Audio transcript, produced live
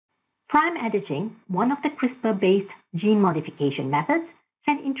Prime editing, one of the CRISPR-based gene modification methods,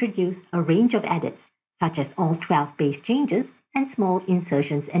 can introduce a range of edits, such as all 12 base changes and small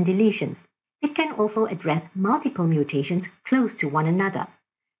insertions and deletions. It can also address multiple mutations close to one another.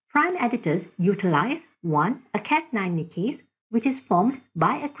 Prime editors utilize 1. A Cas9 nickase, which is formed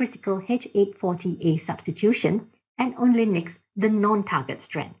by a critical H840A substitution and only nicks the non-target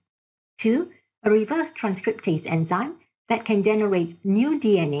strand. 2. A reverse transcriptase enzyme that can generate new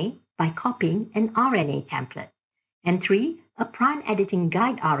DNA by copying an RNA template. And 3. A prime editing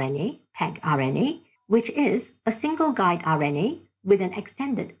guide RNA, PEG RNA, which is a single guide RNA with an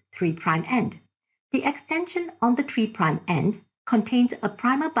extended 3' end. The extension on the 3' end contains a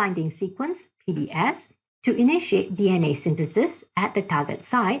primer binding sequence, PBS, to initiate DNA synthesis at the target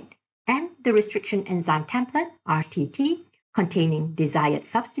site, and the restriction enzyme template, RTT, containing desired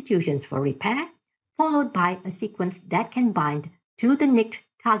substitutions for repair, followed by a sequence that can bind to the nicked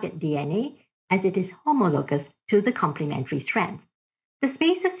target DNA as it is homologous to the complementary strand. The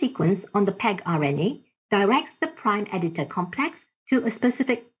spacer sequence on the PEG RNA directs the prime editor complex to a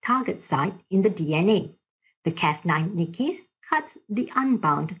specific target site in the DNA. The Cas9 nickase cuts the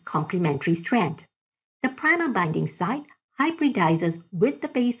unbound complementary strand. The primer binding site hybridizes with the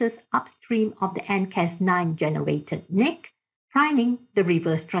bases upstream of the nCas9 generated nick, priming the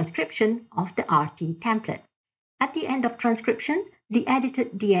reverse transcription of the RT template. At the end of transcription, the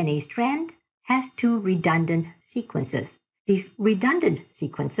edited DNA strand has 2 redundant sequences. These redundant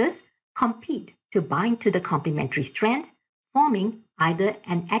sequences compete to bind to the complementary strand, forming either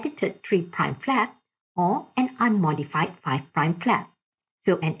an edited 3' flap or an unmodified 5' flap.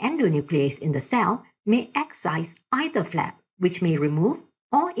 So an endonuclease in the cell may excise either flap, which may remove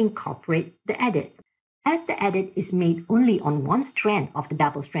or incorporate the edit. As the edit is made only on one strand of the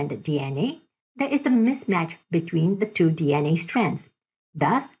double-stranded DNA, there is a mismatch between the 2 DNA strands.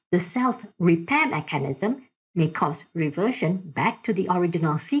 Thus, the self-repair mechanism may cause reversion back to the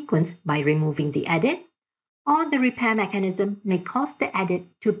original sequence by removing the edit, or the repair mechanism may cause the edit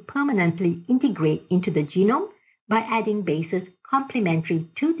to permanently integrate into the genome by adding bases complementary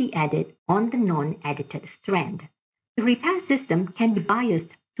to the edit on the non-edited strand. The repair system can be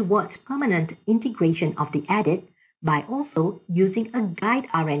biased towards permanent integration of the edit by also using a guide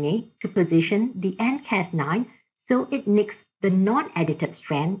RNA to position the nCas9 so it nicks the non-edited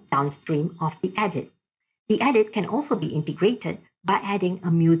strand downstream of the edit. The edit can also be integrated by adding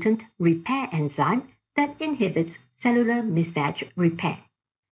a mutant repair enzyme that inhibits cellular mismatch repair.